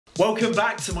Welcome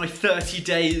back to my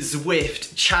 30-day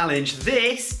Zwift challenge.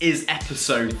 This is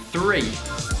episode 3.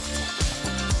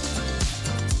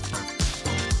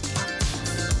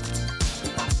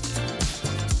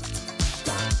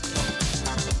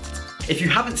 If you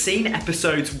haven't seen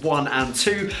episodes 1 and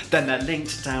 2, then they're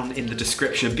linked down in the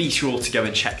description. Be sure to go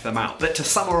and check them out. But to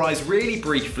summarise really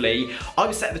briefly, I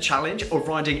was set the challenge of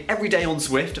riding every day on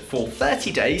Zwift for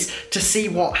 30 days to see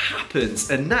what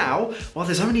happens. And now, well,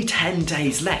 there's only 10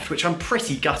 days left, which I'm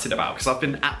pretty gutted about because I've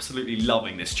been absolutely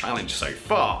loving this challenge so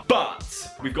far. But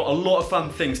we've got a lot of fun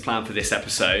things planned for this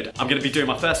episode. I'm going to be doing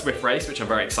my first Zwift race, which I'm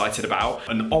very excited about.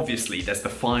 And obviously, there's the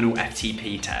final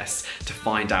FTP test to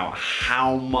find out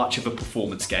how much of a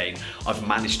performance gain I've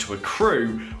managed to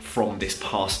accrue from this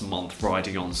past month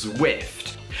riding on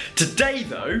Zwift. Today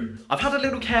though, I've had a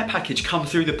little care package come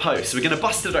through the post, so we're going to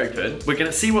bust it open, we're going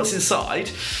to see what's inside,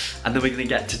 and then we're going to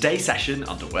get today's session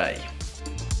underway.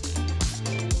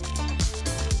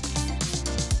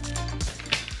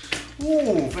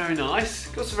 Ooh, very nice.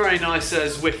 Got some very nice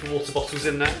Zwift water bottles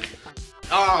in there.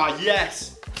 Ah,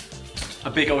 yes! A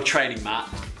big old training mat.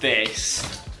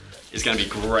 This is going to be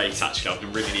great actually, I've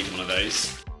been really needing one of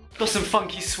those. Got some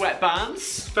funky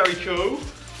sweatbands, very cool.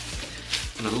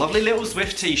 And a lovely little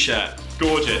Zwift t-shirt,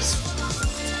 gorgeous.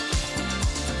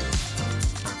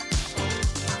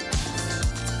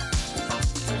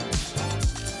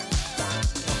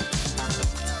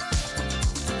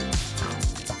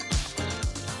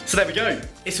 So there we go,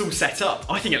 it's all set up.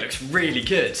 I think it looks really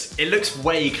good. It looks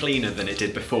way cleaner than it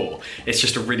did before. It's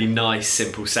just a really nice,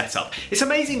 simple setup. It's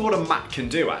amazing what a mat can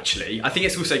do, actually. I think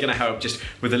it's also gonna help just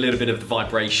with a little bit of the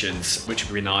vibrations, which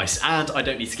would be nice, and I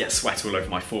don't need to get sweat all over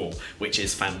my form, which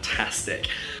is fantastic.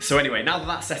 So anyway, now that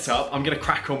that's set up, I'm gonna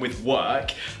crack on with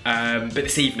work, but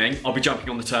this evening, I'll be jumping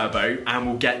on the turbo, and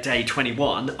we'll get day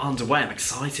 21 underway. I'm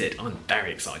excited, I'm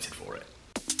very excited for it.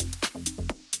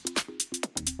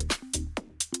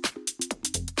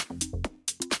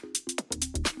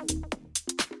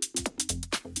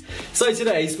 So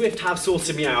today, Zwift have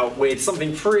sorted me out with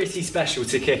something pretty special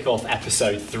to kick off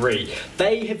episode 3.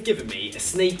 They have given me a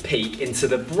sneak peek into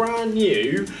the brand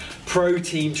new Pro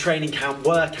Team Training Camp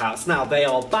workouts. Now, they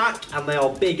are back and they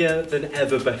are bigger than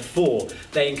ever before.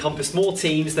 They encompass more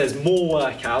teams, there's more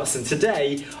workouts, and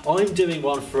today I'm doing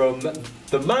one from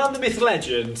the man, the myth,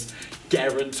 legend,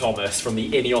 Geraint Thomas from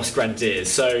the Ineos Grenadiers.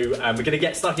 So we're going to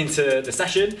get stuck into the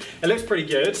session. It looks pretty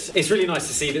good. It's really nice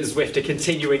to see that Zwift are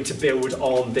continuing to build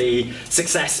on the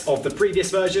success of the previous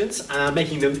versions and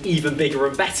making them even bigger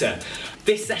and better.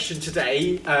 This session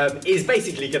today is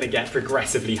basically going to get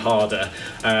progressively harder.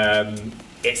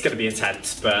 It's going to be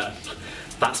intense, but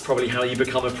that's probably how you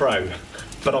become a pro.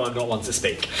 But I'm not one to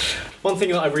speak. One thing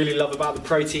that I really love about the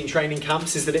Pro Team training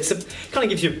camps is that it kind of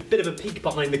gives you a bit of a peek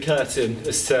behind the curtain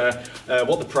as to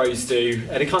what the pros do,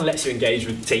 and it kind of lets you engage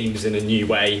with teams in a new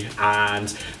way.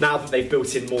 And now that they've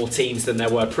built in more teams than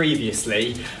there were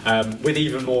previously, with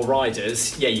even more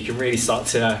riders, yeah, you can really start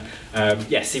to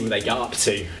see what they get up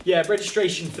to. Yeah,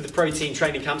 registration for the Pro Team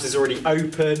training camps is already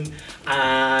open,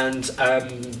 and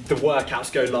the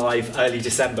workouts go live early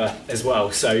December as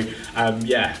well. So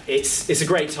yeah, it's a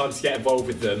great time to get involved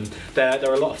with them.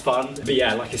 They're a lot of fun. But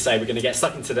yeah, like I say, we're going to get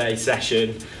stuck in today's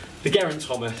session. The Geraint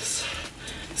Thomas.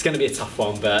 It's going to be a tough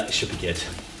one, but it should be good.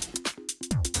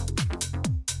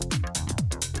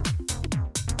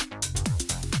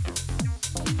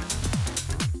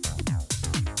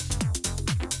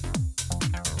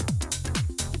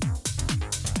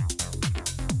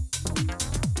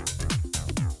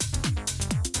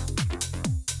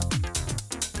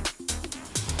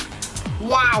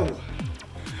 Wow!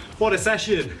 What a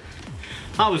session.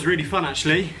 That was really fun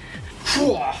actually.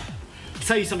 I'll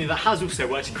tell you something that has also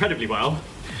worked incredibly well.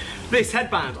 This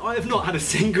headband, I have not had a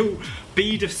single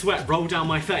bead of sweat roll down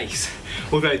my face.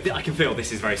 Although I can feel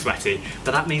this is very sweaty,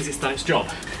 but that means it's done its job.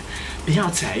 But yeah,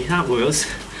 I'll tell you, that was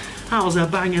a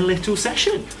banging little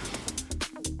session.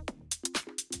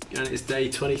 And it's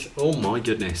day 20, oh my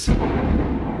goodness.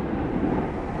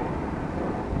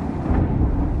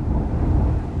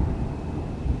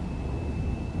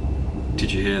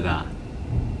 Did you hear that?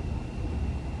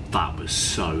 That was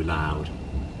so loud.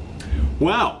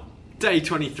 Well, day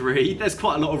 23, there's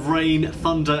quite a lot of rain,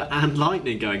 thunder and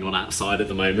lightning going on outside at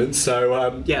the moment,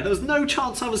 so yeah, there was no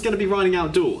chance I was going to be riding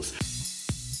outdoors.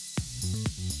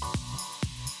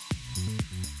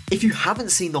 If you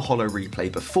haven't seen the Holo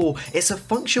replay before, it's a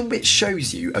function which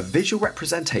shows you a visual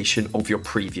representation of your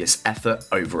previous effort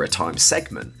over a time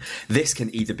segment. This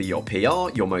can either be your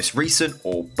PR, your most recent,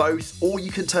 or both, or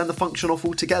you can turn the function off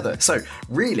altogether. So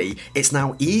really, it's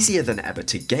now easier than ever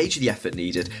to gauge the effort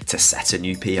needed to set a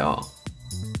new PR.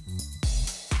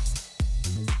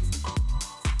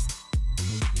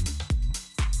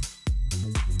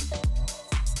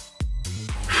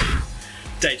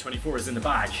 24 is in the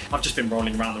bag. I've just been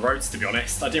rolling around the roads, to be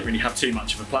honest. I didn't really have too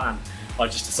much of a plan. I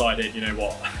just decided, you know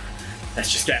what,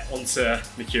 let's just get onto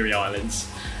Mercury Islands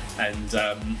and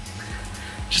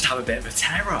just have a bit of a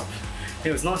tear up.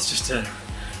 It was nice just to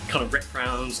kind of rip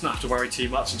around, not have to worry too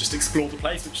much and just explore the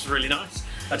place, which was really nice.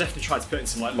 I definitely tried to put in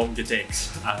some like longer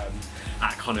digs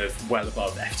at kind of well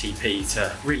above FTP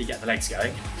to really get the legs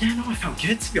going. Yeah, no, I felt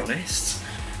good, to be honest.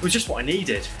 It was just what I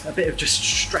needed. A bit of just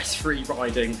stress-free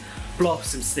riding, blow off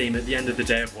some steam at the end of the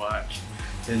day of work,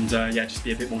 and yeah, just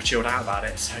be a bit more chilled out about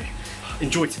it. So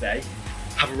enjoy today,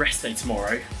 have a rest day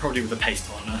tomorrow, probably with a pace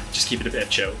partner, just keep it a bit of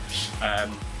chill.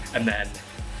 And then,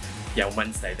 yeah, on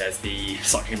Wednesday there's the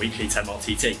Cycling Weekly 10 mile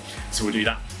TT, so we'll do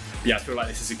that. But yeah, I feel like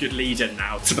this is a good lead in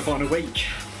now to the final week.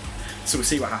 So we'll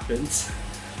see what happens.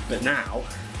 But now,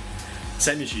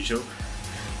 same as usual,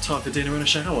 time for dinner and a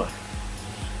shower.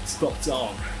 Spot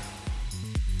on.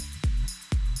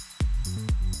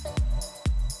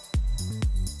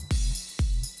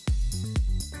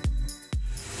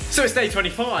 So it's day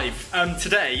 25.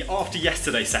 Today, after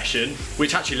yesterday's session,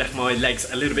 which actually left my legs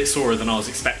a little bit sorer than I was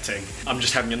expecting, I'm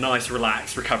just having a nice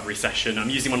relaxed recovery session. I'm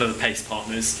using one of the pace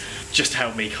partners just to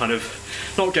help me kind of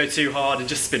not go too hard and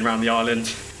just spin around the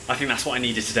island. I think that's what I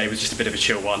needed today, was just a bit of a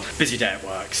chill one. Busy day at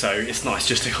work, so it's nice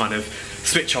just to kind of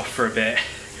switch off for a bit,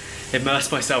 immerse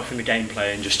myself in the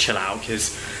gameplay and just chill out,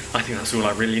 because I think that's all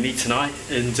I really need tonight.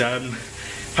 And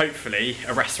hopefully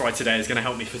a rest ride today is going to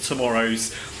help me for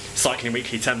tomorrow's Cycling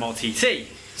Weekly 10 mile TT.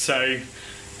 So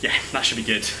yeah, that should be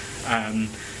good.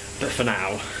 But for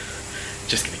now,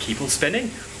 just going to keep on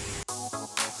spinning.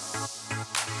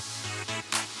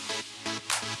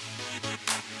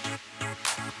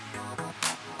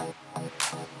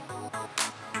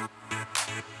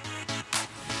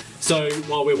 So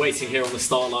while we're waiting here on the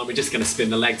start line, we're just going to spin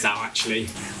the legs out actually.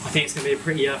 I think it's going to be a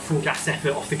pretty full gas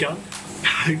effort off the gun.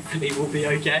 Hopefully we'll be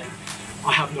okay.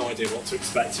 I have no idea what to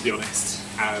expect, to be honest.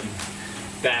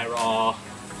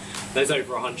 There's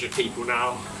over 100 people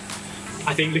now.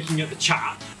 I think looking at the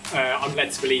chat, I'm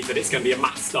led to believe that it's going to be a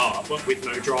mass start, but with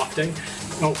no drafting.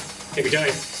 Oh, here we go.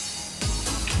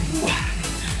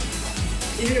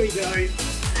 Here we go.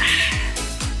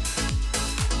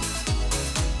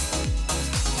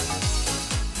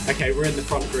 Okay, we're in the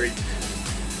front group.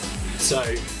 So,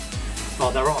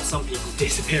 oh, there are some people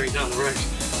disappearing down the road.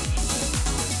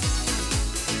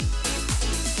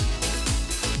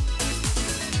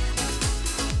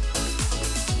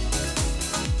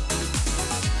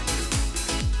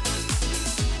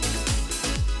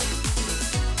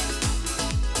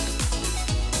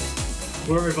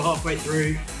 We're over halfway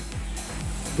through.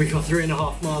 We've got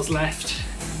 3.5 miles left.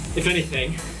 If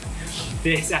anything,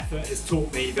 this effort has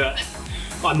taught me that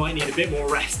I might need a bit more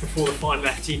rest before the final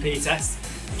FTP test.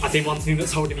 I think one thing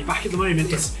that's holding me back at the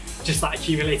moment is just that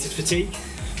accumulated fatigue.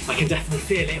 I can definitely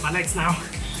feel it in my legs now.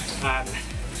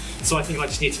 So I think I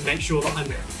just need to make sure that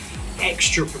I'm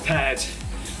extra prepared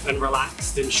and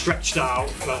relaxed and stretched out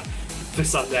for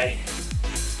Sunday.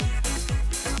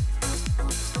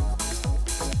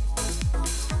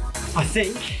 I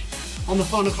think on the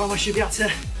final climb I should be able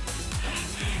to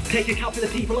pick a couple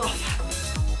of people off.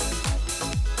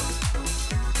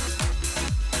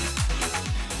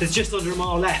 There's just under a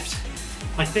mile left.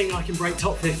 I think I can break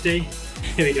top 50.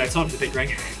 Here we go, time for the big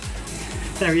ring.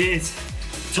 There he is,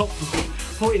 top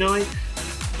 49.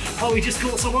 Oh, we just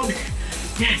caught someone.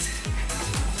 Yes,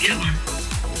 come on.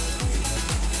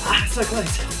 Ah, so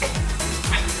close.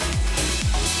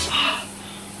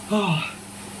 Oh,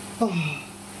 oh.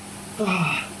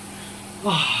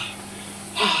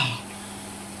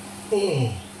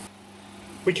 Oh.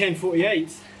 We came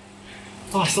 48th.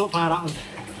 Oh, it's not bad, that one.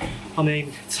 I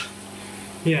mean,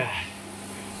 yeah.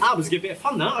 That was a good bit of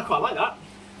fun, though. I quite like that.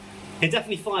 It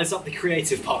definitely fires up the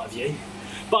creative part of you.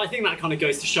 But I think that kind of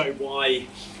goes to show why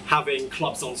having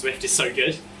clubs on Zwift is so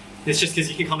good. It's just because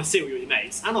you can kind of see all your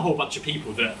mates and a whole bunch of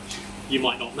people that you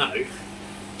might not know.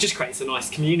 Just creates a nice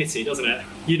community, doesn't it?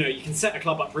 You know, you can set a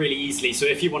club up really easily. So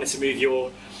if you wanted to move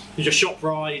your shop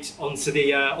ride onto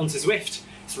Zwift,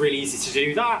 it's really easy to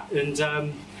do that. And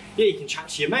yeah, you can chat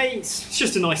to your mates. It's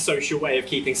just a nice social way of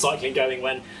keeping cycling going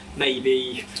when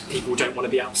maybe people don't want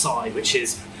to be outside, which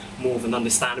is more than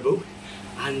understandable.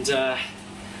 And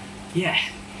yeah,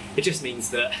 it just means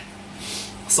that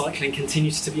cycling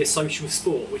continues to be a social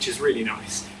sport, which is really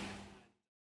nice.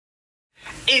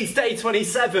 It's day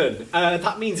 27.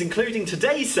 That means including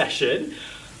today's session,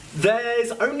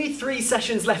 there's only 3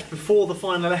 sessions left before the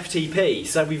final FTP,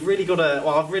 so we've really got to,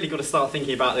 well, I've really got to start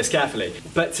thinking about this carefully.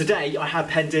 But today I had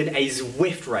penned in a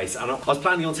Zwift race, and I was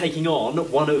planning on taking on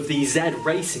one of the Z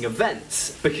racing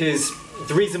events, because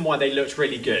the reason why they looked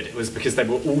really good was because they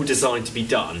were all designed to be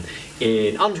done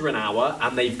in under an hour,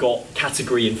 and they've got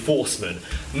category enforcement,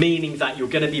 meaning that you're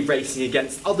going to be racing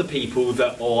against other people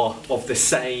that are of the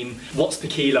same watts per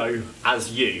kilo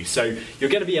as you. So you're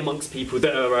going to be amongst people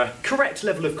that are a correct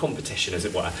level of competition, as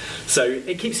it were. So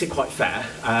it keeps it quite fair,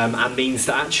 and means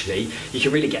that actually you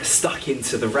can really get stuck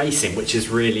into the racing, which is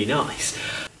really nice.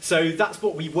 So that's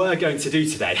what we were going to do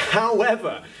today.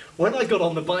 However, when I got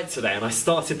on the bike today and I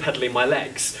started pedaling my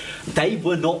legs, they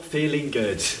were not feeling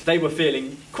good. They were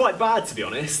feeling quite bad, to be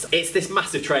honest. It's this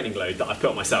massive training load that I've put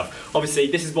on myself. Obviously,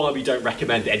 this is why we don't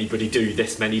recommend anybody do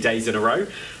this many days in a row.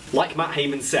 Like Matt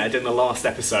Heyman said in the last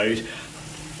episode,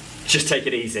 just take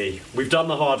it easy. We've done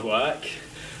the hard work.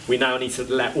 We now need to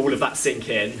let all of that sink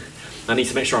in. I need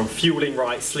to make sure I'm fueling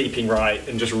right, sleeping right,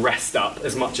 and just rest up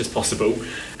as much as possible.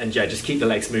 And yeah, just keep the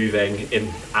legs moving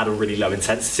at a really low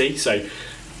intensity. So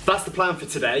that's the plan for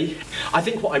today. I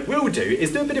think what I will do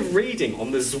is do a bit of reading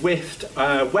on the Zwift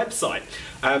website,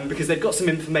 because they've got some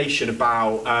information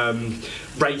about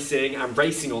racing and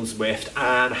racing on Zwift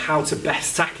and how to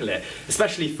best tackle it,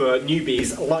 especially for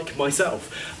newbies like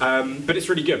myself. But it's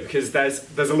really good because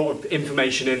there's a lot of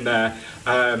information in there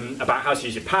about how to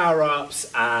use your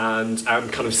power-ups and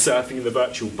kind of surfing in the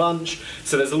virtual bunch.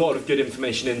 So there's a lot of good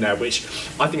information in there, which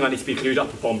I think I need to be clued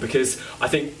up upon, because I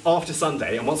think after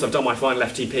Sunday, and once I've done my final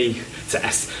FTP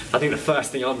test, I think the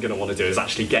first thing I'm going to want to do is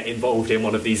actually get involved in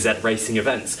one of these Z racing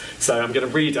events. So I'm going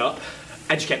to read up,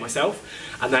 educate myself,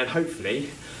 and then hopefully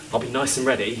I'll be nice and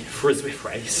ready for a Zwift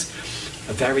race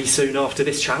very soon after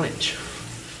this challenge.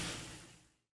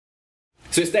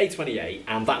 So it's day 28,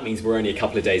 and that means we're only a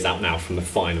couple of days out now from the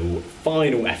final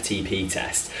FTP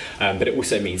test, but it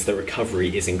also means that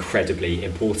recovery is incredibly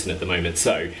important at the moment.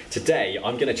 So today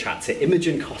I'm going to chat to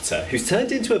Imogen Cotter, who's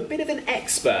turned into a bit of an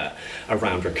expert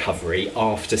around recovery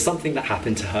after something that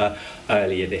happened to her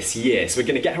earlier this year. So we're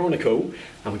going to get her on a call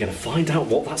and we're going to find out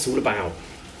what that's all about.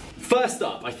 First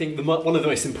up, I think one of the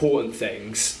most important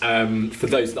things, for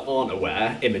those that aren't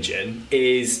aware, Imogen,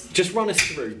 is just run us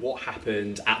through what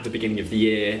happened at the beginning of the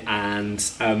year and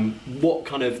what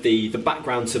kind of the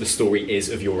background to the story is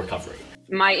of your recovery.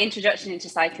 My introduction into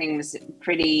cycling was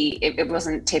it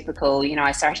wasn't typical. You know,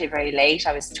 I started very late.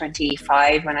 I was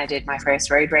 25 when I did my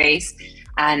first road race,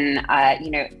 and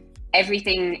you know,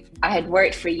 everything I had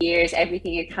worked for years,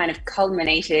 everything had kind of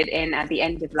culminated in at the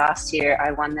end of last year.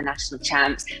 I won the national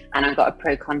champs and I got a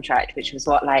pro contract, which was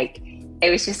it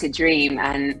was just a dream.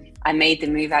 And I made the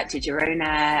move out to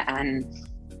Girona, and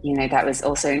you know, that was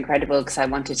also incredible because I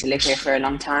wanted to live here for a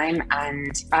long time.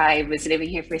 And I was living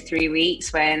here for 3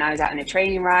 weeks when I was out on a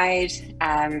training ride.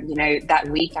 You know, that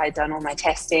week I'd done all my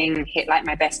testing, hit like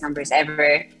my best numbers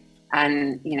ever.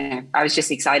 And, you know, I was just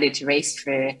excited to race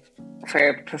for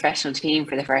a professional team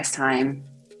for the first time.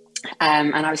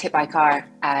 And I was hit by a car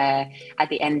at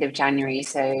the end of January.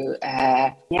 So,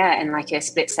 yeah, in like a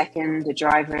split second, the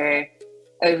driver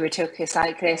overtook a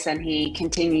cyclist and he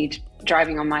continued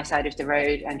driving on my side of the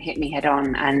road and hit me head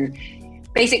on. And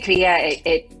basically, yeah,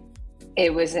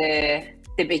 it was the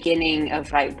beginning of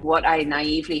like what I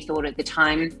naively thought at the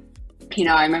time. You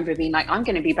know, I remember being like, I'm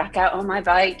going to be back out on my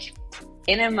bike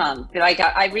in a month. Like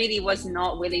I really was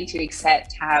not willing to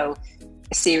accept how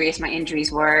serious my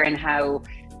injuries were and how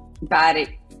bad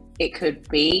it could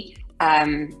be.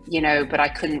 You know, but I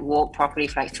couldn't walk properly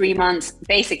for like 3 months.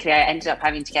 Basically, I ended up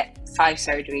having to get 5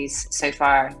 surgeries so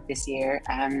far this year,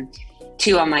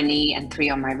 2 on my knee and 3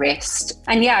 on my wrist.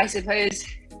 And yeah, I suppose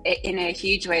in a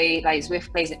huge way, like Zwift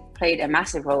played a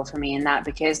massive role for me in that,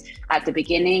 because at the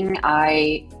beginning,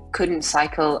 I couldn't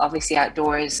cycle, obviously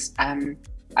outdoors.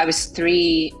 I was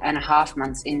 3.5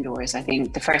 months indoors. I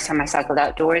think the first time I cycled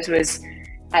outdoors was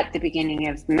at the beginning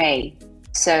of May.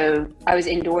 So I was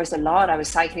indoors a lot. I was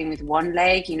cycling with one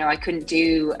leg. You know, I couldn't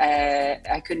do a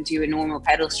normal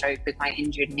pedal stroke with my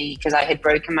injured knee because I had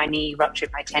broken my knee, ruptured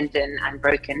my tendon, and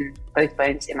broken both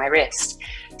bones in my wrist.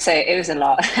 So it was a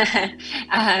lot.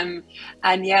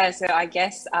 And yeah, so I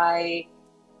guess I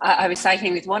was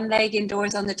cycling with one leg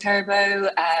indoors on the turbo.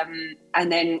 And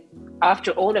then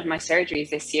after all of my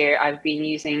surgeries this year, I've been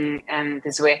using the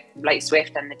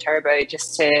Zwift and the turbo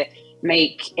just to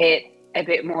make it a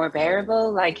bit more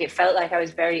bearable. Like it felt like I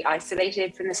was very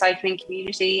isolated from the cycling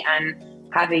community, and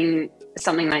having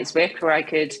something like Zwift where I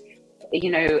could, you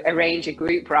know, arrange a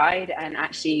group ride and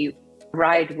actually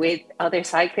ride with other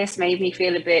cyclists made me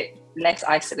feel a bit less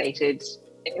isolated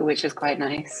which was quite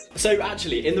nice. So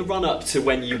actually, in the run-up to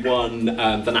when you won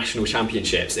the national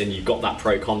championships and you got that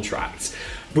pro contract,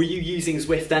 were you using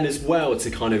Zwift then as well to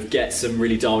kind of get some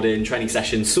really dialed in training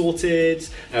sessions sorted?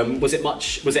 Was it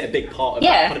a big part of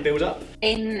that kind of build up?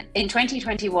 In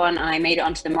 2021, I made it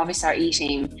onto the Movistar E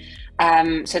team.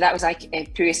 So that was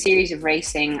like through a series of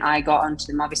racing, I got onto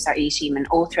the Movistar E team, and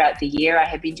all throughout the year I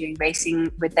had been doing racing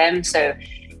with them. So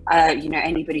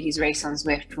anybody who's raced on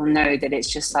Zwift will know that it's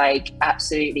just like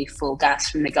absolutely full gas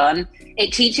from the gun.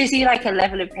 It teaches you like a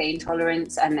level of pain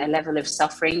tolerance and a level of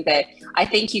suffering that I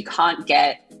think you can't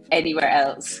get anywhere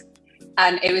else.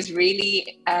 And it was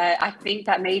really, I think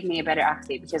that made me a better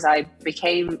athlete, because I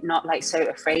became not like so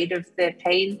afraid of the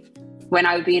pain. When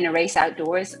I would be in a race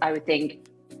outdoors, I would think,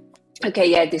 okay,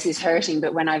 yeah, this is hurting.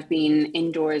 But when I've been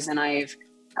indoors and I've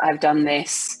done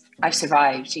this, I've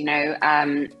survived,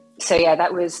 So yeah,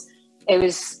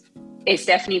 it's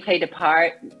definitely played a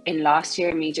part in last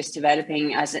year, me just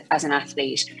developing as an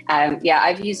athlete.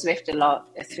 I've used Zwift a lot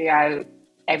throughout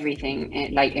everything,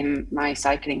 like in my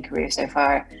cycling career so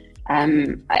far.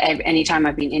 Anytime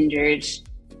I've been injured,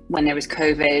 when there was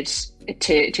COVID,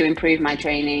 to improve my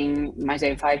training, my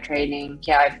Zone 5 training,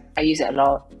 I use it a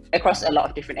lot across a lot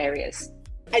of different areas.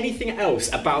 Anything else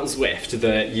about Zwift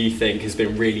that you think has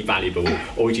been really valuable,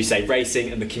 or would you say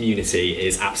racing and the community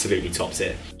is absolutely top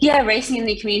tier? Yeah, racing in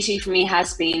the community for me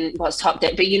has been what's top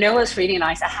tier. But you know what's really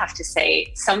nice, I have to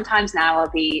say, sometimes now I'll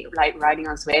be like riding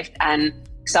on Zwift and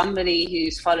somebody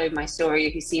who's followed my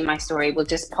story, who's seen my story, will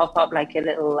just pop up like a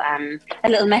little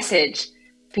message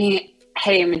being,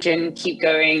 hey Imogen, keep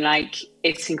going, like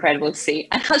it's incredible to see.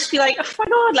 And I'll just be like, oh my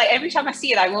God, like every time I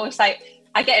see it, I'm always like,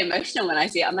 I get emotional when I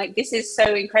see it. I'm like, this is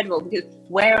so incredible, because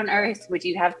where on earth would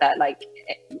you have that? Like,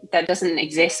 that doesn't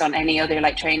exist on any other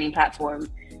like training platform.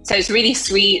 So it's really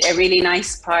sweet, a really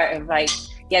nice part of like,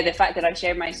 the fact that I've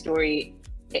shared my story,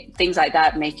 things like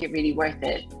that make it really worth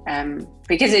it.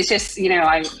 Because it's just,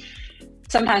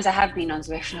 sometimes I have been on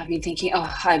Zwift and I've been thinking,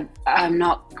 I'm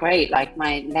not great. Like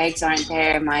my legs aren't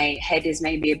there. My head is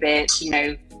maybe a bit,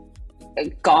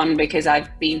 gone because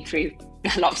I've been through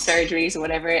a lot of surgeries or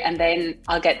whatever, and then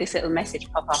I'll get this little message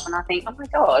pop up and I think, oh my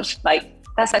God, like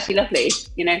that's actually lovely,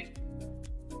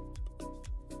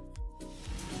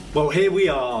 Well, here we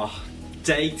are,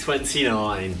 day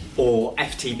 29, or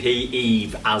FTP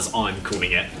Eve as I'm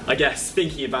calling it. I guess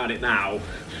thinking about it now,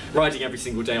 riding every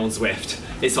single day on Zwift,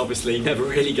 it's obviously never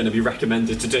really going to be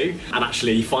recommended to do, and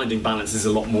actually finding balance is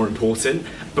a lot more important.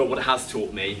 But what it has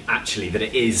taught me, actually, that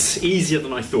it is easier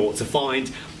than I thought to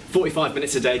find 45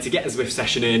 minutes a day to get a Zwift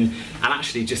session in and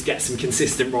actually just get some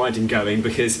consistent riding going,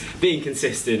 because being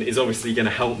consistent is obviously going to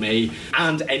help me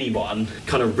and anyone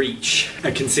kind of reach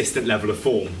a consistent level of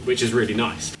form, which is really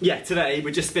nice. Yeah, today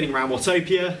we're just spinning around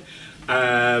Watopia.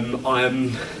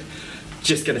 I'm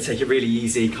just going to take it really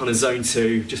easy, kind of zone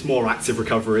 2, just more active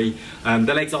recovery.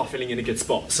 The legs are feeling in a good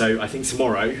spot, so I think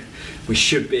tomorrow we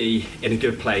should be in a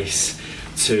good place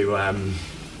to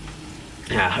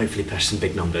hopefully push some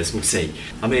big numbers. We'll see.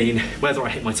 I mean, whether I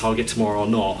hit my target tomorrow or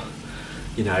not,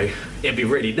 it'd be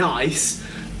really nice,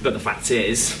 but the fact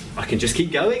is I can just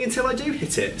keep going until I do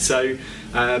hit it. So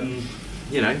I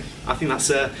think that's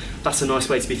a nice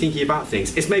way to be thinking about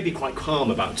things. It's maybe quite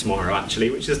calm about tomorrow actually,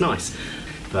 which is nice.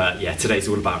 But yeah, today's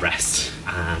all about rest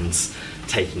and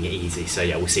taking it easy. So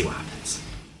yeah, we'll see what happens.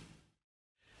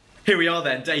 Here we are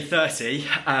then, day 30.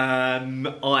 I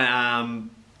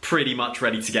am pretty much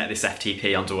ready to get this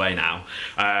FTP underway now.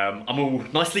 I'm all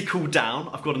nicely cooled down.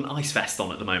 I've got an ice vest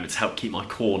on at the moment to help keep my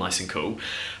core nice and cool.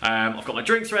 I've got my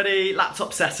drinks ready,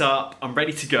 laptop set up, I'm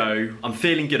ready to go. I'm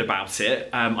feeling good about it.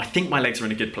 I think my legs are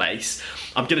in a good place.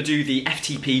 I'm gonna do the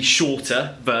FTP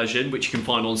shorter version, which you can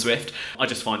find on Zwift. I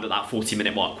just find that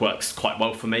 40-minute mark works quite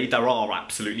well for me. There are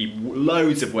absolutely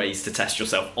loads of ways to test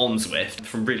yourself on Zwift,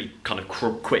 from really kind of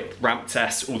quick ramp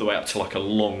tests all the way up to like a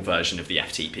long version of the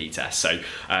FTP test. So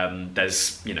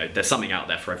there's something out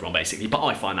there for everyone basically, but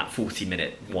I find that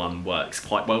 40-minute one works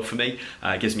quite well for me.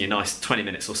 It gives me a nice 20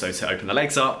 minutes or so to open the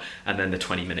legs up, and then the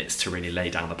 20 minutes to really lay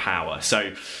down the power.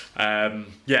 So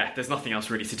yeah, there's nothing else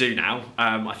really to do now.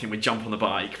 I think we jump on the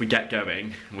bike, we get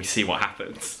going, and we see what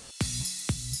happens.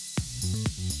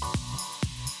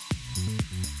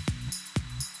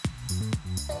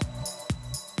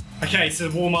 Okay, so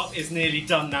the warm-up is nearly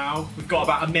done now. We've got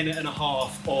about a minute and a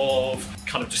half of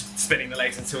kind of just spinning the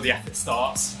legs until the effort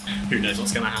starts. Who knows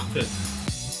what's going to happen?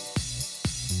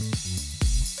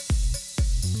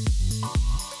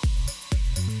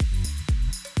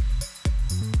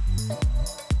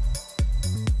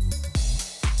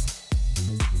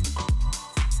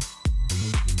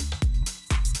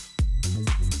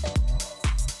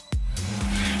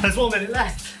 There's 1 minute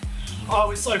left. Oh,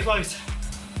 it's so close.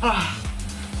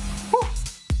 Woo.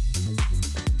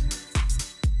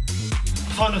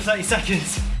 Final 30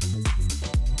 seconds.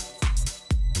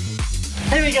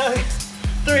 Here we go.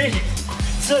 3,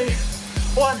 2,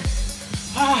 1.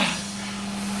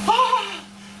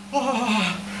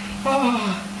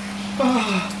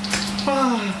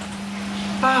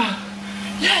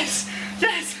 Yes,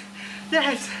 yes,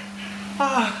 yes.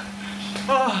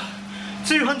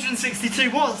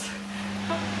 262 watts.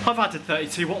 I've added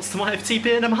 32 watts to my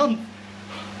FTP in a month.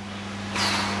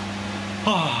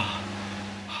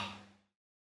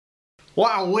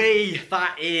 Wowee,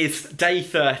 that is day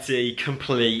 30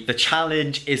 complete. The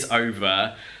challenge is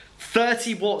over.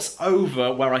 30 watts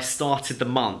over where I started the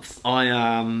month.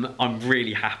 I'm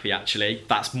really happy actually.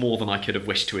 That's more than I could have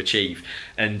wished to achieve.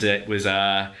 And it was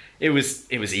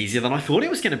easier than I thought it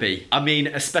was going to be. I mean,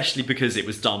 especially because it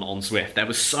was done on Zwift. There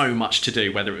was so much to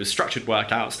do, whether it was structured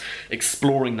workouts,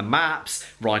 exploring the maps,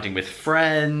 riding with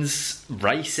friends,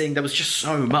 racing. There was just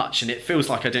so much, and it feels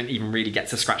like I didn't even really get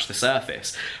to scratch the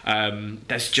surface.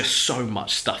 There's just so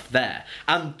much stuff there.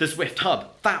 And the Zwift hub,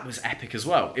 that was epic as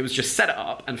well. It was just set it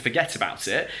up and forget about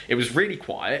it. It was really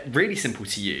quiet, really simple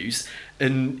to use,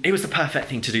 and it was the perfect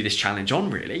thing to do this challenge on,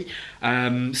 really.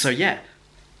 So yeah,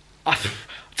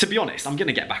 to be honest, I'm going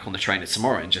to get back on the trainer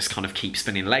tomorrow and just kind of keep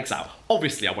spinning legs out.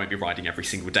 Obviously, I won't be riding every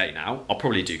single day now. I'll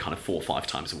probably do kind of 4 or 5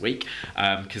 times a week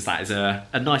because that is a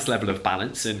nice level of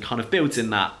balance and kind of builds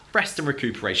in that rest and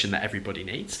recuperation that everybody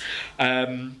needs. But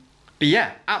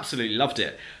yeah, absolutely loved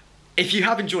it. If you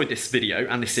have enjoyed this video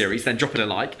and this series, then drop it a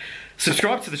like,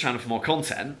 subscribe to the channel for more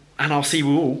content, and I'll see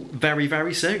you all very,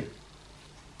 very soon.